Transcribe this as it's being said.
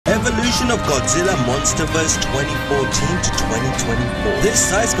Evolution of Godzilla Monsterverse 2014 to 2024. This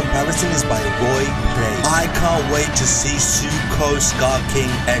size comparison is by Roy Play. I can't wait to see Suko, Scar King,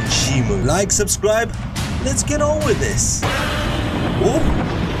 and Shimu. Like, subscribe, let's get on with this.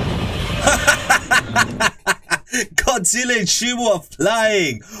 Godzilla and Shimu are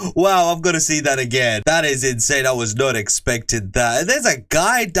flying. Wow, I'm gonna see that again. That is insane. I was not expecting that. There's a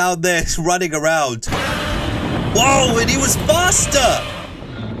guy down there running around. Whoa, and he was faster.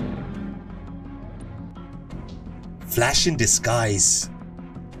 Flash in disguise.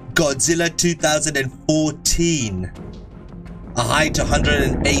 Godzilla 2014. A height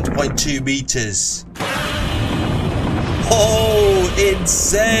 108.2 meters. Oh,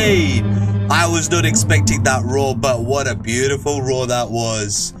 insane. I was not expecting that roar, but what a beautiful roar that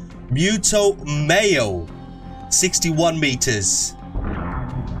was. Muto Mayo, 61 meters.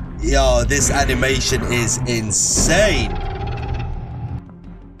 Yo, this animation is insane.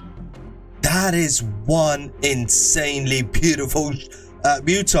 That is one insanely beautiful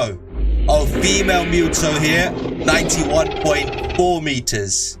Muto. Oh, female Muto here, 91.4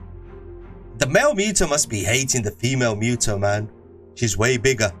 meters. The male Muto must be hating the female Muto, man. She's way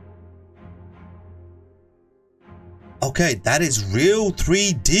bigger. Okay, that is real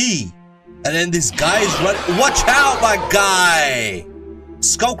 3D. And then this guy is running. Watch out, my guy.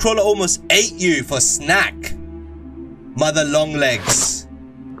 Skullcrawler almost ate you for snack. Mother long legs.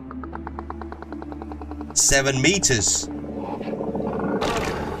 7 meters.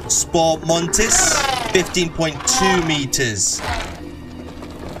 Spore Montis, 15.2 meters.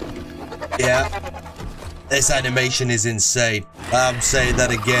 Yeah. This animation is insane. I'm saying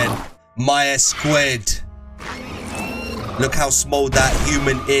that again. Maya squared. Look how small that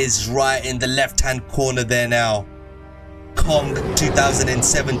human is right in the left-hand corner there now. Kong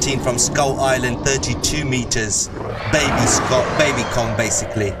 2017 from Skull Island, 32 meters. Baby Kong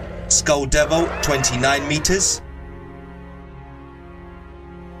basically. Skull Devil, 29 meters.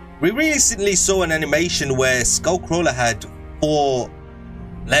 We recently saw an animation where Skullcrawler had 4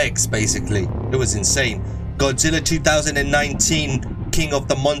 legs basically. It was insane. Godzilla 2019, King of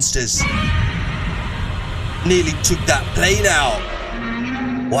the Monsters. Nearly took that plane out.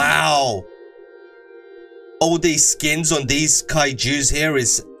 Wow. All these skins on these kaijus here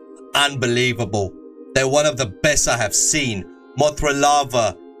is unbelievable. They're one of the best I have seen. Mothra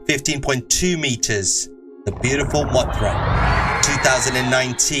Lava, 15.2 meters. The beautiful Mothra.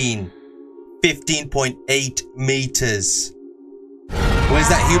 2019. 15.8 meters. Where's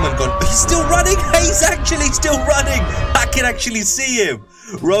that human gone? He's still running. He's actually still running. I can actually see him.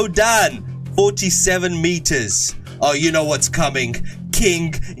 Rodan. 47 meters. Oh, you know what's coming.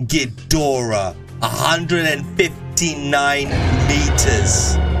 King Ghidorah. 159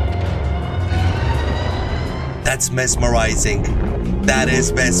 meters. That's mesmerizing. That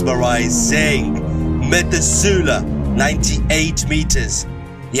is mesmerizing. Methuselah. 98 meters.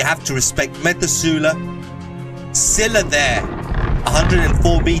 You have to respect Methuselah. Scylla there.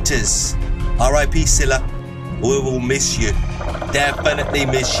 104 meters. R.I.P. Scylla. We will miss you. Definitely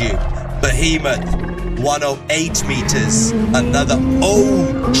miss you. Behemoth, 108 meters. Another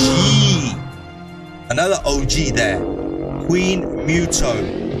OG. Another OG there. Queen Muto,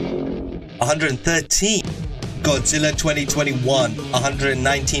 113. Godzilla 2021,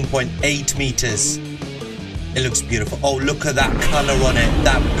 119.8 meters. It looks beautiful. Oh, look at that color on it.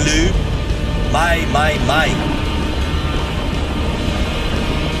 That blue. My.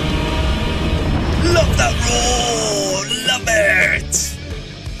 Love that roar. Love it.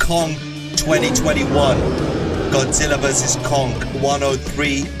 Kong 2021. Godzilla vs. Kong,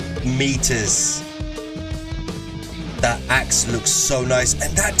 103 meters. That axe looks so nice.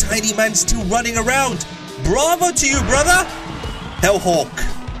 And that tiny man's still running around. Bravo to you, brother. Hellhawk.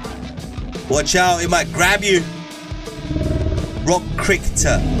 Watch out, it might grab you. Rock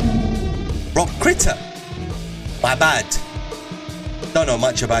Critter. Rock Critter. My bad. Don't know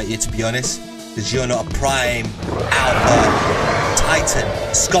much about you, to be honest. Because you're not a prime alpha Titan.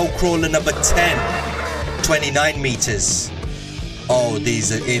 Skullcrawler number 10. 29 meters. Oh,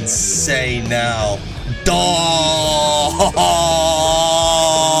 these are insane now. Dog!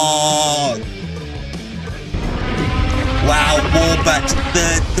 Wow, Warbat,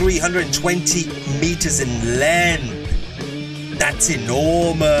 the 320 meters in length. That's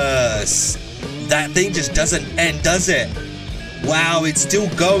enormous. That thing just doesn't end, does it? Wow, it's still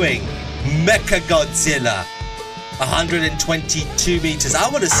going. Mechagodzilla, 122 meters. I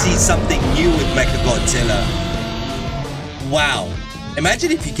want to see something new with Mechagodzilla. Wow.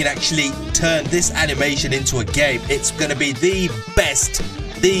 Imagine if you can actually turn this animation into a game. It's going to be the best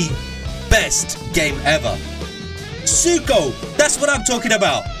game ever. Zuko! That's what I'm talking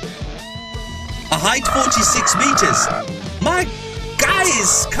about. A height 46 meters. My guy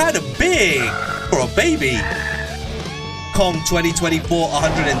is kind of big for a baby. Kong 2024,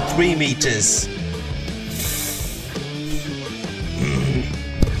 103 meters.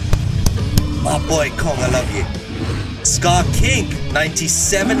 My boy Kong, I love you. Scar King,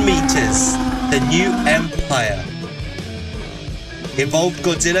 97 meters. The New Empire. Evolved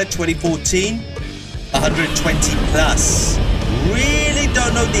Godzilla 2014, 120 plus. Really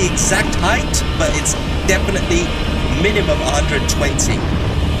don't know the exact height, but it's definitely minimum 120.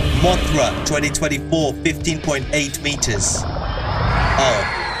 Mothra 2024, 15.8 meters. Oh,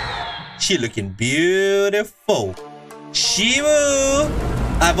 she looking beautiful. Shimu!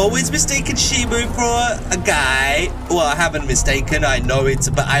 I've always mistaken Shimu for a guy. Well, I haven't mistaken, I know it,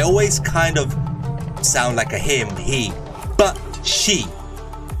 but I always kind of sound like a him, he. But she.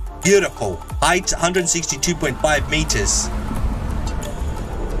 Beautiful. Height 162.5 meters.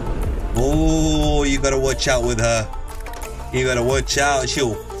 Oh, you gotta watch out with her. You gotta watch out.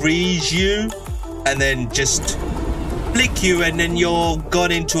 She'll freeze you and then just flick you and then you're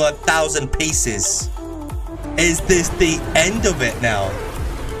gone into 1,000 pieces. Is this the end of it now?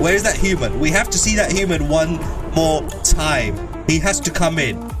 Where is that human? We have to see that human one more time. He has to come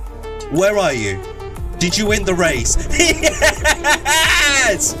in. Where are you? Did you win the race?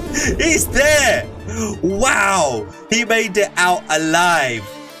 Yes! He's there! Wow! He made it out alive.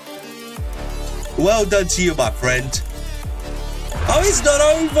 Well done to you, my friend. Oh, it's not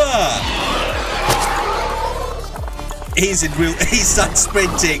over! He's done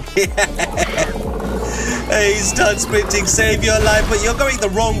sprinting. He's done sprinting. Save your life, but you're going the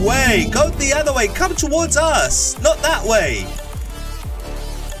wrong way. Go the other way. Come towards us. Not that way.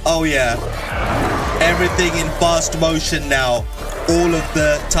 Oh, yeah. Everything in fast motion now. All of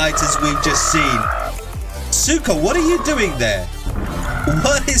the Titans we've just seen. Zuko, what are you doing there?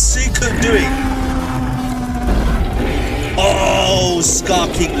 What is Zuko doing? Oh, Scar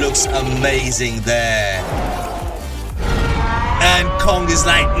King looks amazing there. And Kong is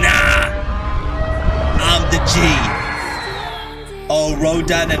like, nah. I'm the G. Oh,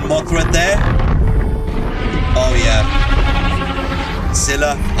 Rodan and Mothra there. Oh, yeah.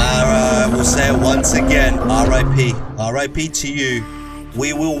 Zilla, I will say it once again. R.I.P. R.I.P. to you.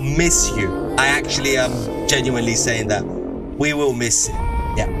 We will miss you. I actually am genuinely saying that. We will miss it.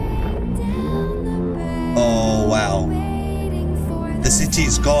 Yeah. Oh, wow. The city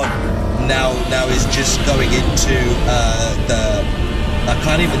is gone. Now it's just going into the... I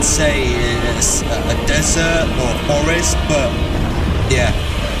can't even say it's a desert or a forest, but yeah,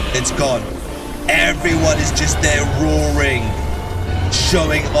 it's gone. Everyone is just there roaring,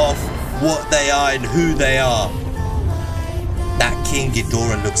 showing off what they are and who they are. That King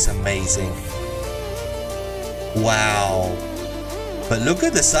Ghidorah looks amazing. Wow. But look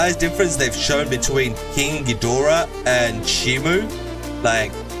at the size difference they've shown between King Ghidorah and Shimu.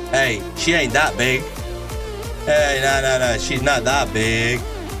 Like, hey, she ain't that big. Hey, no, she's not that big.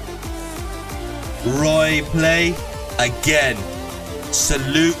 Roy play again.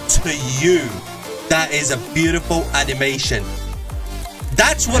 Salute to you. That is a beautiful animation.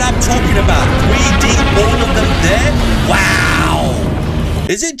 That's what I'm talking about. 3D, all of them there. Wow.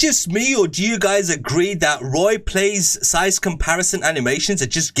 Is it just me, or do you guys agree that Roy Play's size comparison animations are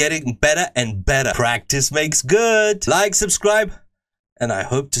just getting better and better? Practice makes good. Like, subscribe, and I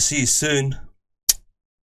hope to see you soon.